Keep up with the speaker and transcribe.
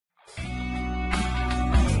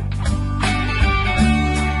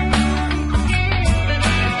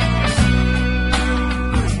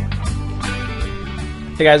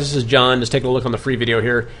Hey guys, this is John. Just taking a look on the free video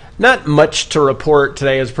here. Not much to report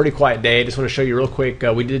today. It was a pretty quiet day. Just want to show you real quick.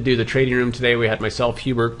 We did do the trading room today. We had myself,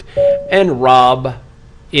 Hubert, and Rob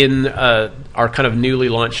in our kind of newly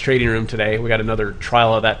launched trading room today. We got another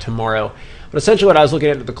trial of that tomorrow. But essentially what I was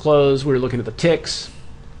looking at the close, we were looking at the ticks.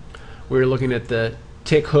 We were looking at the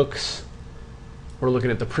tick hooks. We're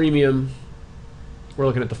looking at the premium. We're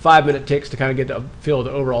looking at the 5-minute ticks to kind of get a feel of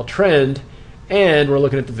the overall trend. And we're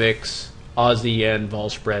looking at the VIX, Aussie yen, vol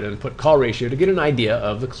spread, and put call ratio to get an idea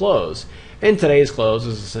of the close. And today's close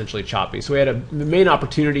is essentially choppy. So we had the main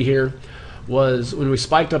opportunity here was when we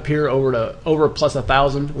spiked up here over plus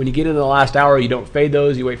 1,000. When you get into the last hour, you don't fade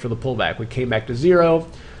those, you wait for the pullback. We came back to zero,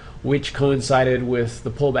 which coincided with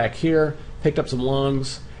the pullback here, picked up some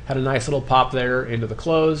longs, had a nice little pop there into the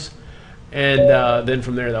close. And then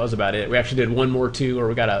from there, that was about it. We actually did one more too, where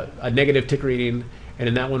we got a negative tick reading. And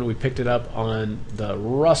in that one, we picked it up on the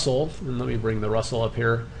Russell. And let me bring the Russell up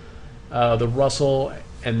here. The Russell,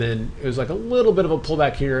 and then it was like a little bit of a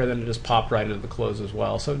pullback here, and then it just popped right into the close as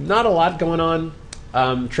well. So not a lot going on.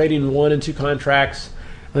 Trading 1 and 2 contracts.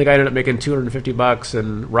 I think I ended up making $250,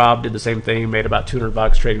 and Rob did the same thing, made about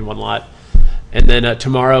 $200 trading one lot. And then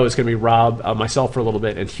tomorrow is going to be Rob, myself for a little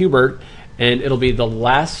bit, and Hubert, and it'll be the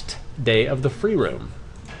last day of the free room.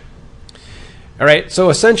 All right, so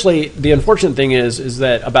essentially the unfortunate thing is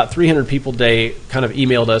that about 300 people a day kind of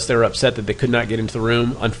emailed us. They were upset that they could not get into the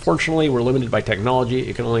room. Unfortunately, we're limited by technology.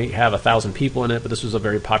 It can only have 1,000 people in it, but this was a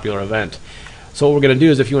very popular event. So what we're going to do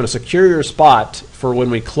is, if you want to secure your spot for when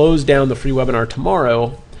we close down the free webinar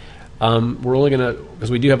tomorrow, we're only going to, because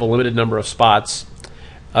we do have a limited number of spots,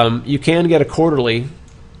 you can get a quarterly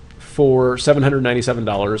for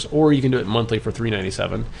 $797, or you can do it monthly for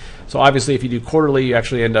 $397. So obviously if you do quarterly, you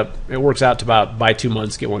actually end up, it works out to about buy 2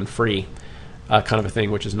 months, get one free kind of a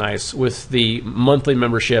thing, which is nice. With the monthly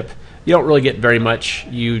membership, you don't really get very much.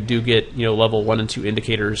 You do get, level 1 and 2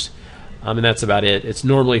 indicators, and that's about it. It's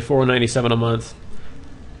normally $497 a month.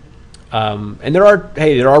 And there are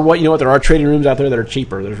trading rooms out there that are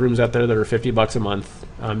cheaper. There's rooms out there that are $50 a month,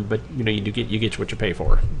 but you get what you pay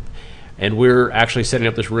for. And we're actually setting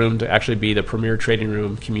up this room to actually be the premier trading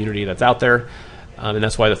room community that's out there. And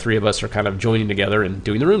that's why the three of us are kind of joining together and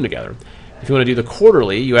doing the room together. If you want to do the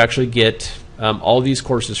quarterly, you actually get all these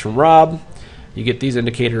courses from Rob. You get these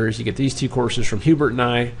indicators. You get these 2 courses from Hubert and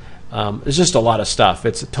I. It's just a lot of stuff.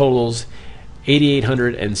 It totals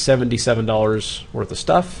 $8,877 worth of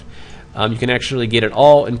stuff. You can actually get it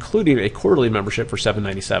all, including a quarterly membership for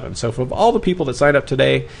 $797. So for all the people that signed up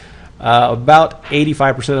today, about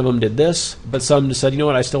 85% of them did this, but some just said, you know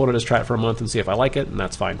what, I still want to just try it for a month and see if I like it, and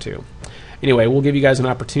that's fine too. Anyway, we'll give you guys an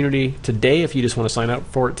opportunity today if you just want to sign up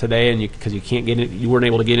for it today, and because you can't get in, you weren't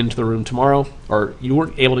able to get into the room tomorrow, or you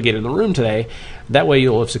weren't able to get in the room today. That way,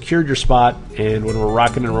 you'll have secured your spot, and when we're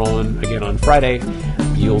rocking and rolling again on Friday,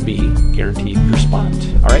 you'll be guaranteed your spot.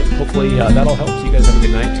 All right, hopefully that'll help. So you guys have a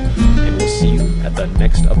good night, and we'll see you at the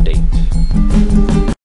next update.